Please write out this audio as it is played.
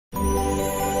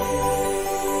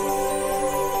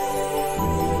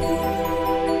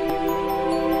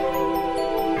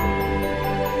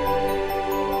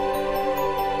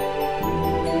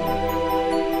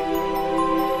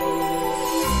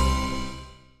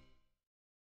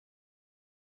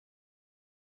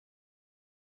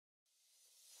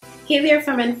Hey there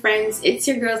fam and friends, it's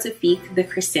your girl Tafiq, the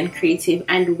Christian Creative,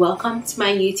 and welcome to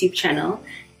my YouTube channel.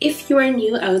 If you are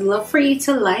new, I would love for you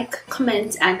to like,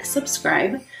 comment, and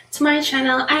subscribe to my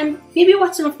channel and maybe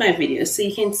watch some of my videos so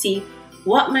you can see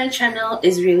what my channel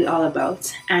is really all about.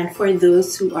 And for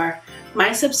those who are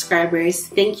my subscribers,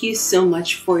 thank you so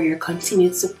much for your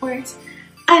continued support.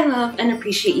 I love and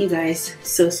appreciate you guys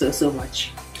so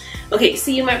much. Okay,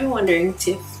 so you might be wondering,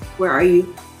 Tiff, where are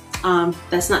you?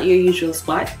 That's not your usual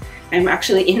spot. I'm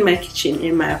actually in my kitchen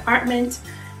in my apartment,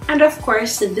 and of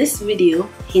course this video,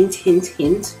 hint hint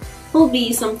hint, will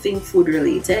be something food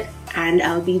related, and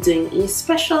I'll be doing a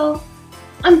special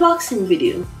unboxing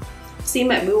video. So you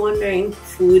might be wondering,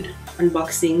 food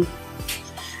unboxing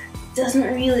doesn't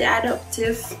really add up,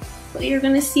 Tiff, but you're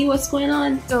gonna see what's going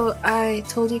on. So I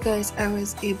told you guys I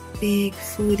was a big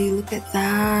foodie. Look at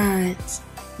that.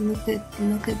 Look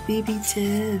at baby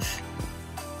Tiff.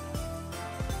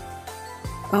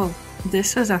 Oh,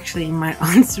 this was actually in my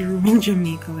aunt's room in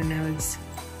Jamaica when I was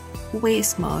way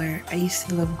smaller. I used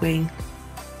to love going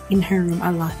in her room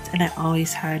a lot, and I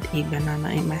always had a banana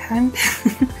in my hand.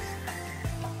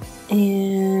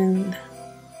 And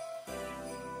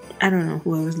I don't know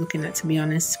who I was looking at, to be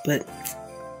honest, but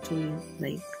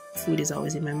like, food is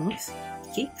always in my mouth.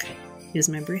 Cake. It was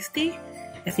my birthday.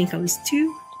 I think I was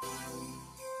 2.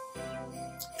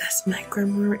 That's my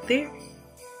grandma right there.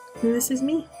 And this is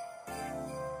me.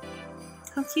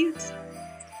 How cute.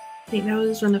 I think that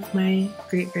was one of my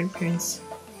great-grandparents'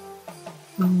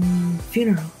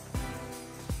 funeral.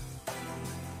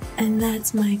 And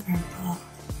that's my grandpa.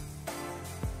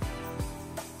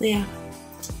 Yeah.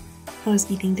 I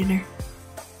was eating dinner.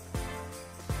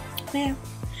 Yeah.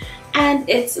 And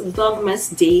it's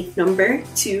Vlogmas day number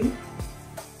 2.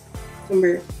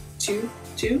 Number 2?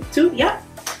 Yeah.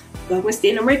 Vlogmas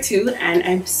day number 2, and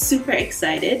I'm super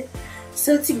excited.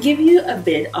 So to give you a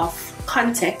bit of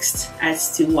context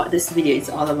as to what this video is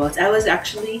all about, I was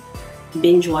actually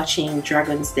binge watching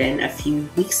Dragon's Den a few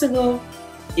weeks ago.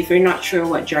 If you're not sure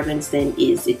what Dragon's Den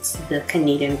is, it's the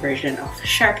Canadian version of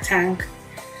Shark Tank.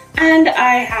 And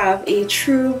I have a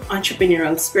true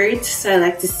entrepreneurial spirit, so I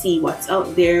like to see what's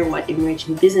out there, what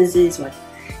emerging businesses, what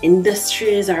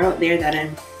industries are out there that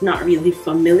I'm not really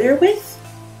familiar with.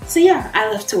 So yeah, I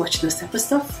love to watch those type of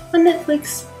stuff on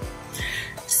Netflix.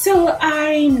 So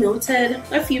I noted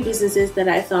a few businesses that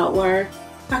I thought were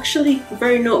actually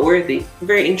very noteworthy,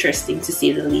 very interesting to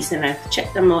say the least, and I've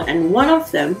checked them out, and one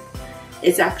of them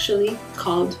is actually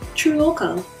called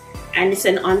truLocal, and it's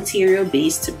an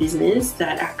Ontario-based business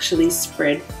that actually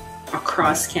spread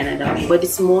across Canada, but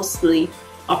it's mostly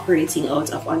operating out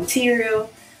of Ontario,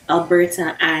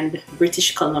 Alberta, and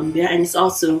British Columbia, and it's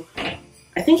also,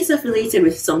 I think it's affiliated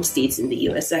with some states in the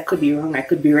US. I could be wrong, I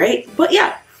could be right, but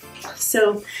yeah.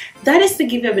 So that is to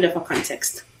give you a bit of a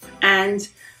context. And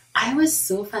I was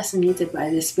so fascinated by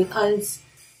this because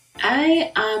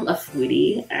I am a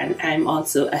foodie and I'm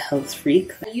also a health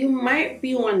freak. You might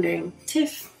be wondering,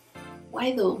 Tiff,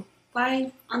 why though?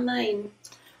 Why online?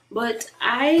 But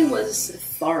I was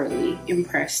thoroughly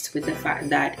impressed with the fact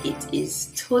that it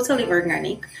is totally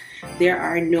organic. There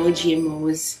are no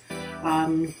GMOs.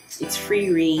 It's free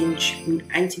range,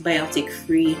 antibiotic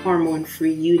free, hormone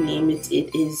free, you name it,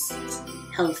 it is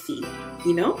healthy,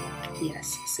 you know?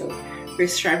 Yes, so we're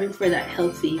striving for that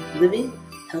healthy living.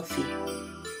 Healthy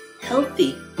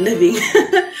living.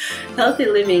 Healthy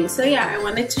living. So yeah, I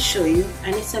wanted to show you,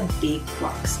 and it's a big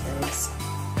box, guys.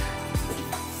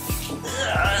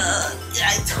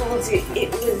 I told you it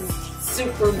was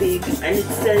super big, and it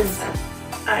says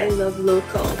I love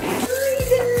local.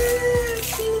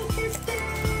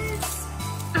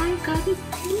 Got it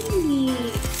clean.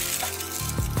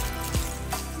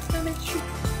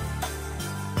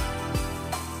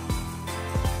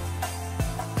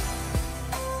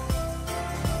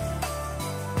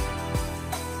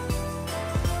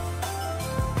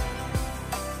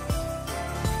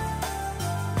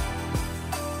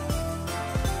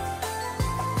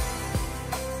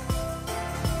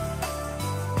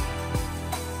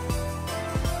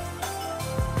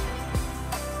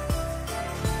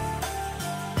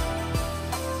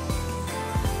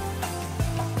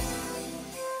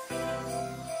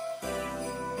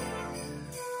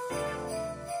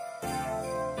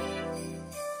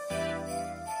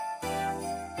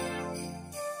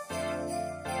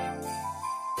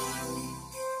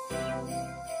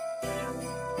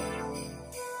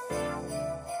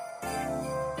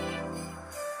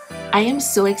 I am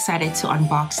so excited to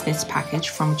unbox this package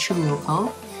from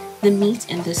truLocal. The meat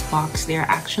in this box, they are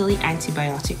actually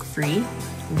antibiotic free.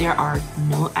 There are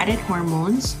no added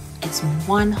hormones. It's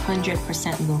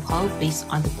 100% local based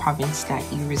on the province that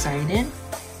you reside in.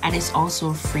 and it's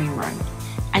also free run.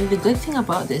 And the good thing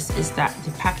about this is that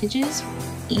the packages,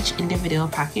 each individual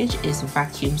package is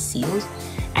vacuum sealed,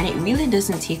 and it really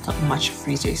doesn't take up much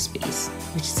freezer space,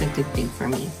 which is a good thing for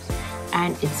me.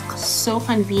 And it's so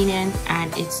convenient,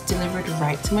 and it's delivered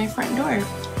right to my front door.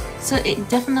 So it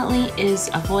definitely is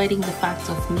avoiding the fact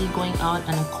of me going out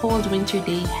on a cold winter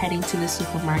day, heading to the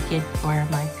supermarket or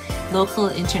my local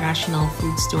international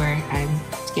food store and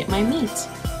to get my meat.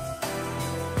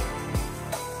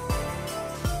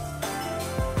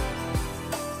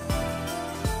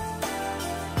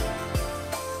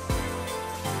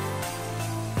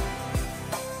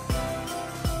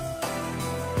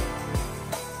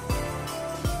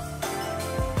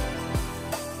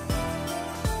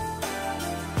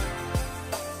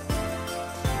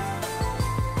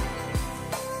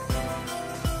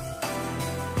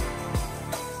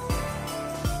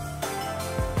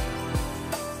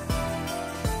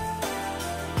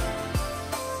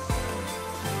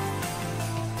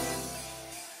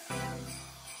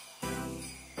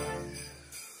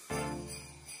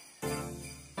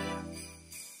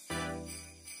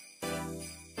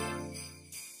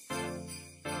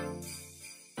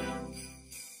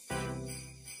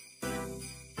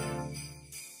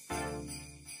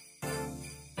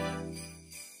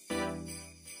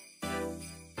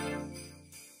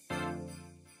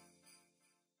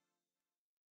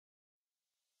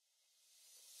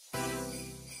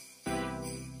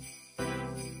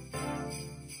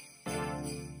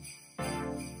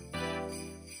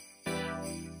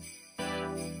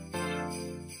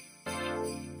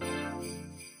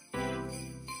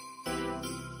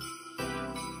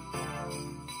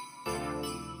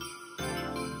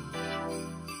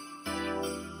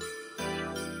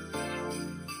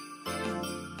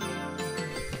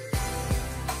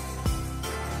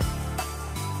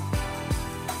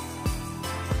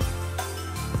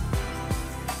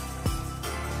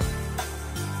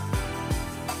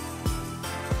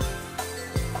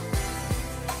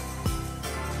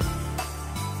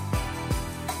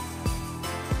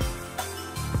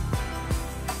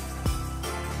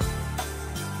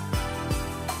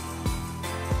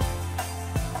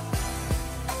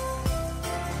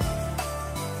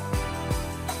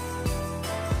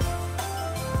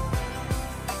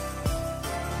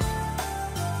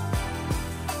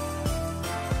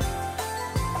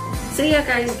 So yeah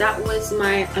guys, that was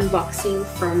my unboxing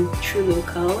from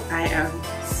truLocal. I am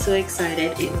so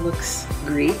excited. It looks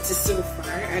great so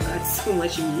far. I got so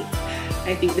much meat.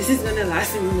 I think this is gonna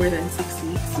last me more than 6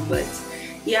 weeks, but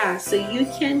yeah, so you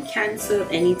can cancel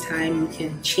anytime. You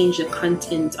can change the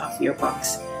content of your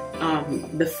box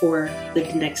before the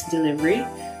next delivery.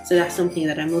 So that's something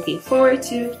that I'm looking forward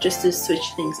to, just to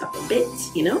switch things up a bit,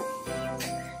 you know?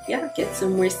 Yeah, get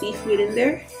some more seafood in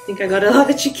there. I think I got a lot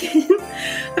of chicken.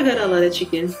 I got a lot of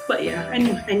chicken, but yeah, I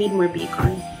need more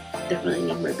bacon. Definitely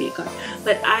need more bacon.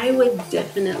 But I would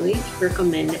definitely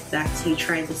recommend that you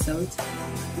try this out.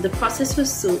 The process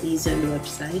was so easy on the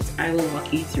website. I will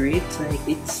walk you through it. Like,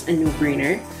 it's a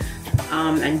no-brainer.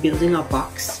 And building a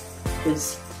box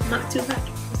was not too bad.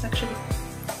 It was actually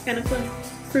kind of fun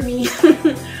for me.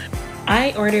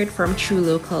 I ordered from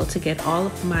truLocal to get all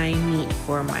of my meat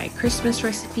for my Christmas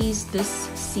recipes this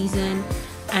season.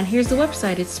 And here's the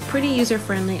website. It's pretty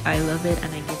user-friendly. I love it.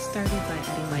 And I get started by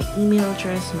adding my email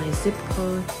address, my zip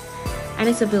code, and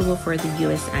it's available for the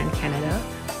US and Canada.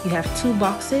 You have 2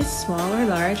 boxes, small or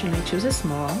large, and I choose a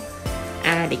small,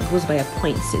 and it goes by a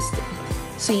point system.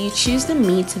 So you choose the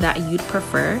meat that you'd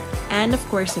prefer, and of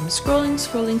course I'm scrolling,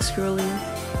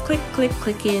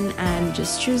 clicking, and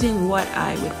just choosing what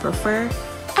I would prefer.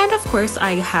 And of course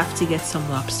I have to get some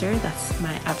lobster. That's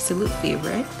my absolute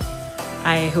favorite.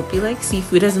 I hope you like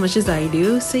seafood as much as I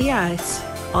do. So yeah, it's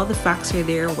all the facts are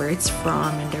there, where it's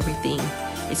from and everything.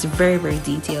 It's very, very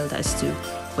detailed as to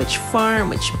which farm,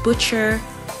 which butcher,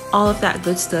 all of that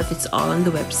good stuff. It's all on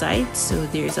the website, so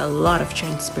there's a lot of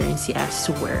transparency as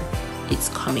to where it's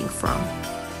coming from.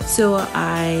 So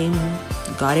I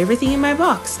got everything in my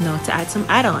box. Now to add some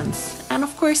add-ons, and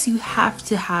of course you have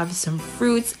to have some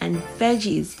fruits and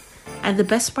veggies, and the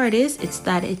best part is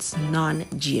that it's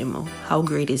non-GMO. How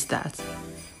great is that?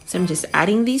 So I'm just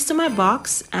adding these to my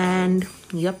box, and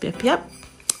yep,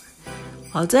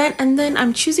 all done. And then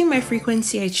I'm choosing my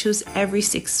frequency. I choose every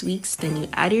 6 weeks. Then you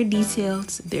add your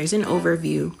details. There's an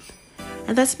overview,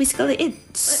 and that's basically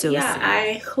it. So yeah,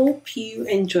 I hope you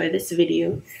enjoy this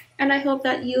video, and I hope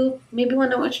that you maybe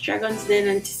want to watch Dragon's Den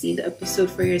and to see the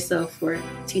episode for yourself, or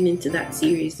tune into that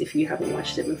series if you haven't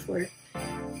watched it before.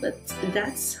 But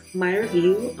that's my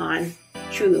review on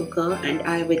truLocal, and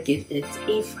I would give it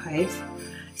a 5.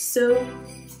 So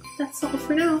that's all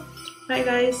for now. Bye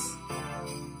guys.